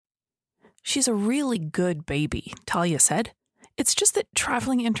She's a really good baby, Talia said. It's just that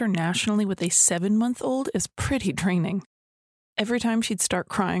traveling internationally with a 7-month-old is pretty draining. Every time she'd start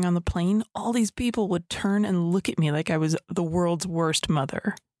crying on the plane, all these people would turn and look at me like I was the world's worst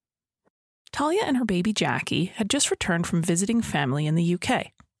mother. Talia and her baby Jackie had just returned from visiting family in the UK.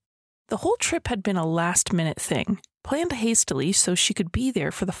 The whole trip had been a last-minute thing, planned hastily so she could be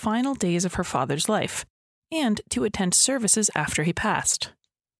there for the final days of her father's life, and to attend services after he passed.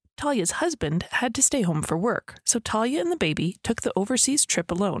 Talia's husband had to stay home for work, so Talia and the baby took the overseas trip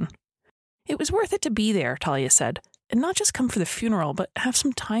alone. It was worth it to be there, Talia said, and not just come for the funeral, but have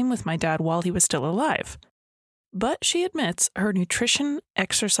some time with my dad while he was still alive. But she admits her nutrition,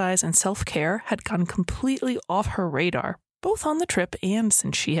 exercise, and self-care had gone completely off her radar, both on the trip and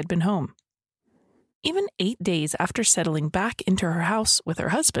since she had been home. Even 8 days after settling back into her house with her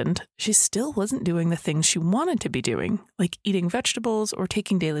husband, she still wasn't doing the things she wanted to be doing, like eating vegetables or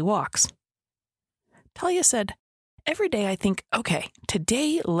taking daily walks. Talia said, "Every day I think, okay,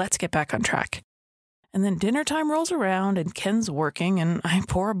 today let's get back on track. And then dinner time rolls around and Ken's working and I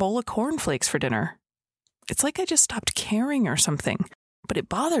pour a bowl of cornflakes for dinner. It's like I just stopped caring or something, but it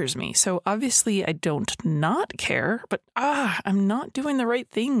bothers me, so obviously I don't not care, but I'm not doing the right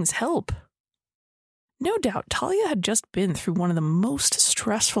things, help." No doubt, Talia had just been through one of the most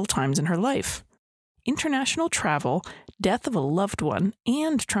stressful times in her life. International travel, death of a loved one,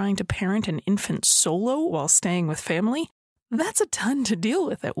 and trying to parent an infant solo while staying with family, that's a ton to deal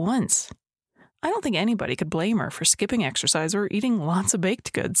with at once. I don't think anybody could blame her for skipping exercise or eating lots of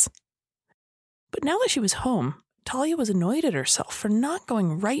baked goods. But now that she was home, Talia was annoyed at herself for not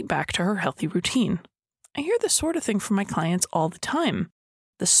going right back to her healthy routine. I hear this sort of thing from my clients all the time.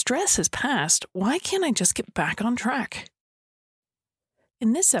 The stress has passed, why can't I just get back on track?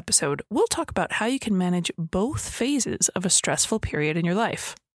 In this episode, we'll talk about how you can manage both phases of a stressful period in your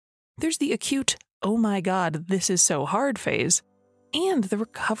life. There's the acute, oh my god, this is so hard phase, and the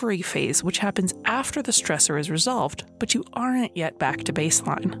recovery phase, which happens after the stressor is resolved, but you aren't yet back to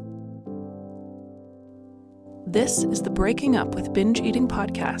baseline. This is the Breaking Up with Binge Eating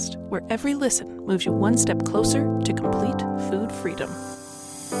podcast, where every listen moves you one step closer to complete food freedom.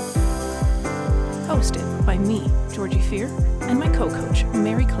 Hosted by me, Georgie Fear, and my co-coach,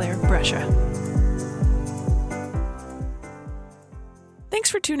 Mary Claire Brescia. Thanks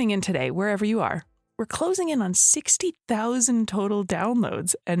for tuning in today, wherever you are. We're closing in on 60,000 total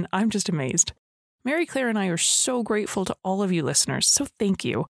downloads, and I'm just amazed. Mary Claire and I are so grateful to all of you listeners, so thank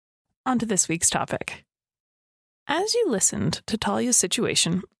you. On to this week's topic. As you listened to Talia's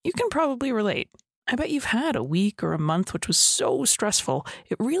situation, you can probably relate. I bet you've had a week or a month which was so stressful,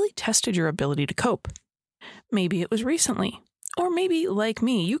 it really tested your ability to cope. Maybe it was recently. Or maybe, like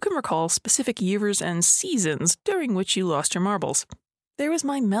me, you can recall specific years and seasons during which you lost your marbles. There was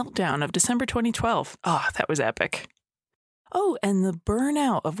my meltdown of December 2012. That was epic. Oh, and the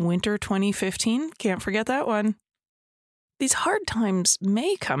burnout of winter 2015. Can't forget that one. These hard times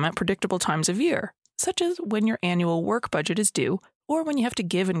may come at predictable times of year, such as when your annual work budget is due, or when you have to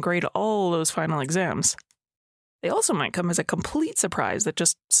give and grade all those final exams. They also might come as a complete surprise that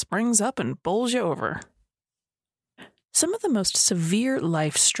just springs up and bowls you over. Some of the most severe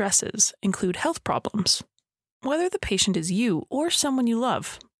life stresses include health problems. Whether the patient is you or someone you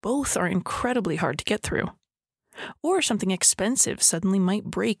love, both are incredibly hard to get through. Or something expensive suddenly might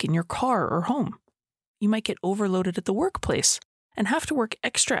break in your car or home. You might get overloaded at the workplace and have to work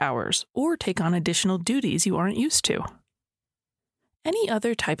extra hours or take on additional duties you aren't used to. Any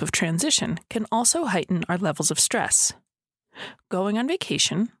other type of transition can also heighten our levels of stress. Going on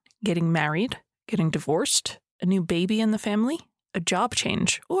vacation, getting married, getting divorced, a new baby in the family, a job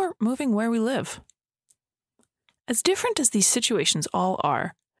change, or moving where we live. As different as these situations all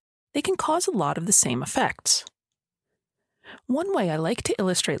are, they can cause a lot of the same effects. One way I like to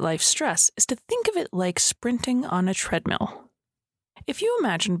illustrate life stress is to think of it like sprinting on a treadmill. If you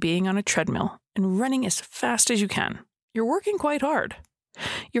imagine being on a treadmill and running as fast as you can, you're working quite hard.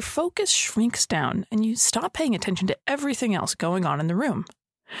 Your focus shrinks down and you stop paying attention to everything else going on in the room.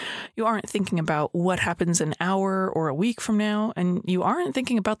 You aren't thinking about what happens an hour or a week from now, and you aren't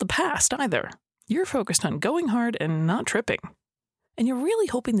thinking about the past either. You're focused on going hard and not tripping. And you're really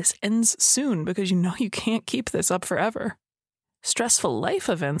hoping this ends soon because you know you can't keep this up forever. Stressful life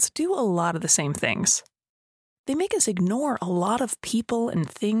events do a lot of the same things. They make us ignore a lot of people and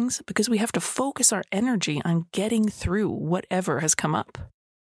things because we have to focus our energy on getting through whatever has come up.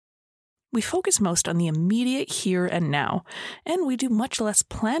 We focus most on the immediate here and now, and we do much less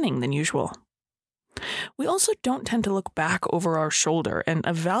planning than usual. We also don't tend to look back over our shoulder and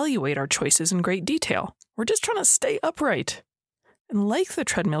evaluate our choices in great detail. We're just trying to stay upright. And like the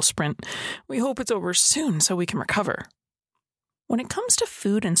treadmill sprint, we hope it's over soon so we can recover. When it comes to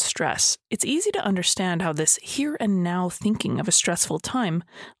food and stress, it's easy to understand how this here and now thinking of a stressful time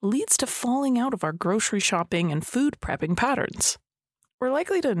leads to falling out of our grocery shopping and food prepping patterns. We're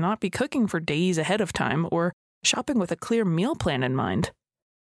likely to not be cooking for days ahead of time or shopping with a clear meal plan in mind.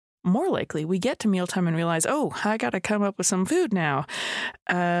 More likely, we get to mealtime and realize, oh, I gotta come up with some food now.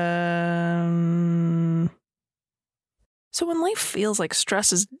 So when life feels like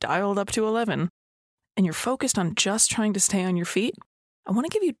stress is dialed up to 11, and you're focused on just trying to stay on your feet, I want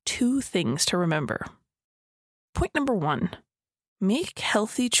to give you 2 things to remember. Point number 1, make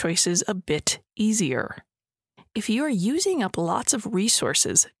healthy choices a bit easier. If you are using up lots of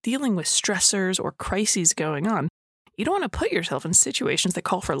resources dealing with stressors or crises going on, you don't want to put yourself in situations that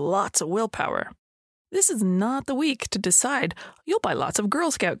call for lots of willpower. This is not the week to decide you'll buy lots of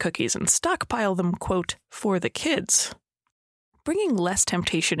Girl Scout cookies and stockpile them, quote, for the kids. Bringing less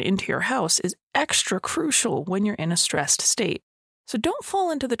temptation into your house is extra crucial when you're in a stressed state. So don't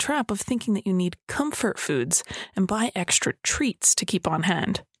fall into the trap of thinking that you need comfort foods and buy extra treats to keep on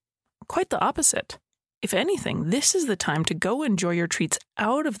hand. Quite the opposite. If anything, this is the time to go enjoy your treats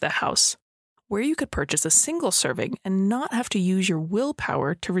out of the house, where you could purchase a single serving and not have to use your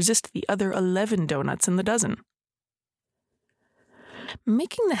willpower to resist the other 11 donuts in the dozen.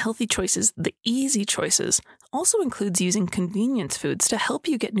 Making the healthy choices the easy choices also includes using convenience foods to help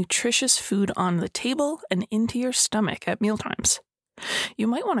you get nutritious food on the table and into your stomach at mealtimes. You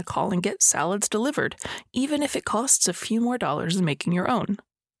might want to call and get salads delivered, even if it costs a few more dollars than making your own.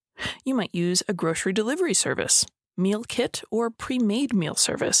 You might use a grocery delivery service, meal kit, or pre-made meal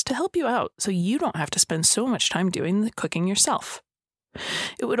service to help you out so you don't have to spend so much time doing the cooking yourself.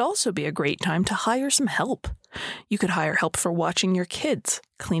 It would also be a great time to hire some help. You could hire help for watching your kids,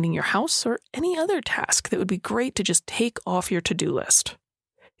 cleaning your house, or any other task that would be great to just take off your to-do list.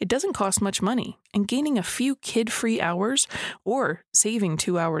 It doesn't cost much money, and gaining a few kid-free hours or saving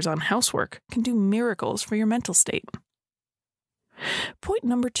 2 hours on housework can do miracles for your mental state. Point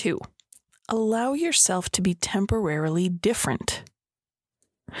number 2, allow yourself to be temporarily different.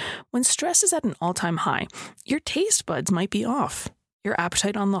 When stress is at an all-time high, your taste buds might be off. Your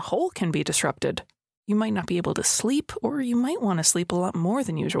appetite on the whole can be disrupted. You might not be able to sleep, or you might want to sleep a lot more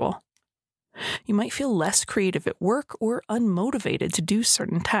than usual. You might feel less creative at work or unmotivated to do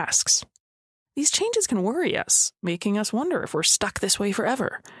certain tasks. These changes can worry us, making us wonder if we're stuck this way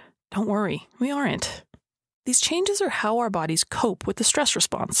forever. Don't worry, we aren't. These changes are how our bodies cope with the stress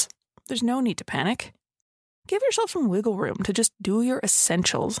response. There's no need to panic. Give yourself some wiggle room to just do your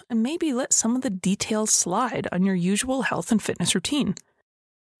essentials and maybe let some of the details slide on your usual health and fitness routine.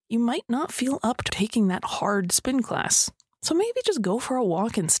 You might not feel up to taking that hard spin class, so maybe just go for a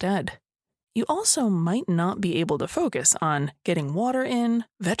walk instead. You also might not be able to focus on getting water in,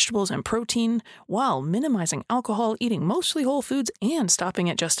 vegetables and protein, while minimizing alcohol, eating mostly whole foods, and stopping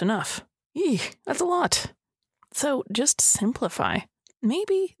at just enough. That's a lot. So just simplify.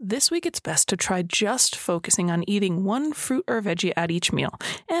 Maybe this week it's best to try just focusing on eating 1 fruit or veggie at each meal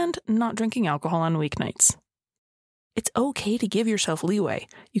and not drinking alcohol on weeknights. It's okay to give yourself leeway.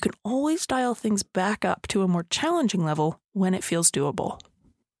 You can always dial things back up to a more challenging level when it feels doable.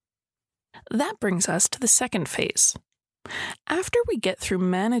 That brings us to the second phase. After we get through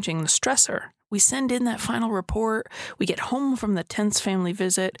managing the stressor, we send in that final report, we get home from the tense family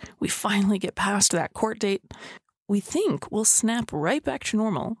visit, we finally get past that court date, we think we'll snap right back to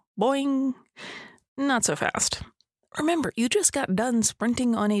normal. Boing! Not so fast. Remember, you just got done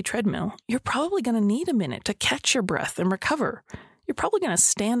sprinting on a treadmill. You're probably going to need a minute to catch your breath and recover. You're probably going to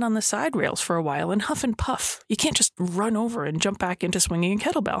stand on the side rails for a while and huff and puff. You can't just run over and jump back into swinging a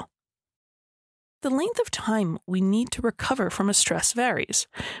kettlebell. The length of time we need to recover from a stress varies,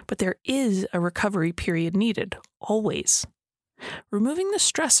 but there is a recovery period needed, always. Removing the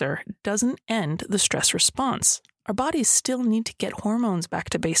stressor doesn't end the stress response. Our bodies still need to get hormones back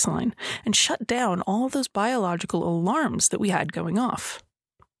to baseline and shut down all those biological alarms that we had going off.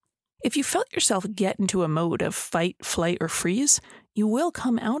 If you felt yourself get into a mode of fight, flight, or freeze, you will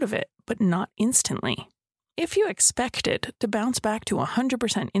come out of it, but not instantly. If you expected to bounce back to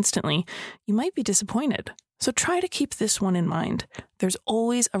 100% instantly, you might be disappointed. So try to keep this one in mind. There's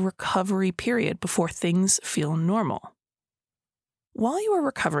always a recovery period before things feel normal. While you are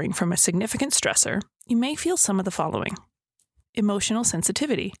recovering from a significant stressor, you may feel some of the following: emotional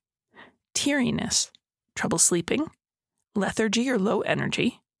sensitivity, teariness, trouble sleeping, lethargy or low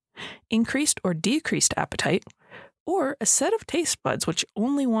energy, increased or decreased appetite, or a set of taste buds which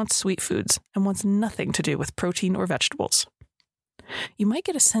only wants sweet foods and wants nothing to do with protein or vegetables. You might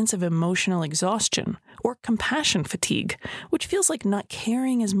get a sense of emotional exhaustion or compassion fatigue, which feels like not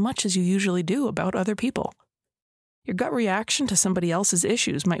caring as much as you usually do about other people. Your gut reaction to somebody else's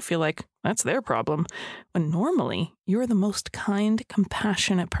issues might feel like that's their problem, when normally you're the most kind,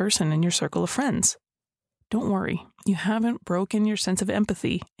 compassionate person in your circle of friends. Don't worry, you haven't broken your sense of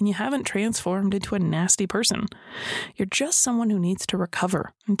empathy and you haven't transformed into a nasty person. You're just someone who needs to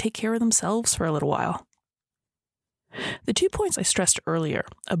recover and take care of themselves for a little while. The 2 points I stressed earlier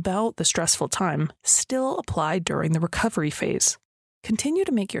about the stressful time still apply during the recovery phase. Continue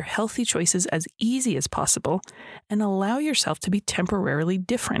to make your healthy choices as easy as possible and allow yourself to be temporarily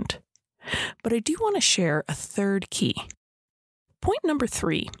different. But I do want to share a third key. Point number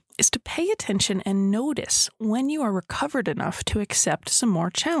 3 is to pay attention and notice when you are recovered enough to accept some more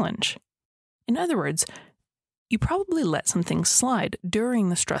challenge. In other words, you probably let some things slide during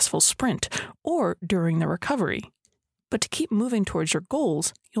the stressful sprint or during the recovery. But to keep moving towards your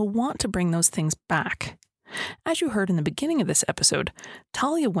goals, you'll want to bring those things back. As you heard in the beginning of this episode,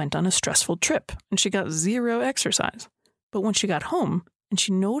 Talia went on a stressful trip and she got 0 exercise. But when she got home and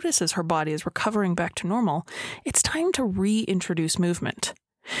she notices her body is recovering back to normal, it's time to reintroduce movement.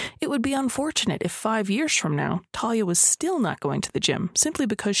 It would be unfortunate if 5 years from now, Talia was still not going to the gym simply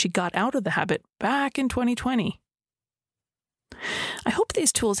because she got out of the habit back in 2020. I hope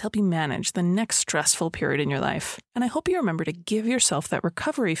these tools help you manage the next stressful period in your life, and I hope you remember to give yourself that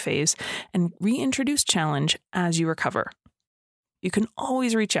recovery phase and reintroduce challenge as you recover. You can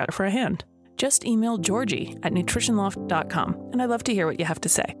always reach out for a hand. Just email Georgie@nutritionloft.com, and I'd love to hear what you have to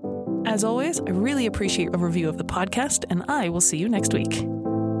say. As always, I really appreciate a review of the podcast, and I will see you next week.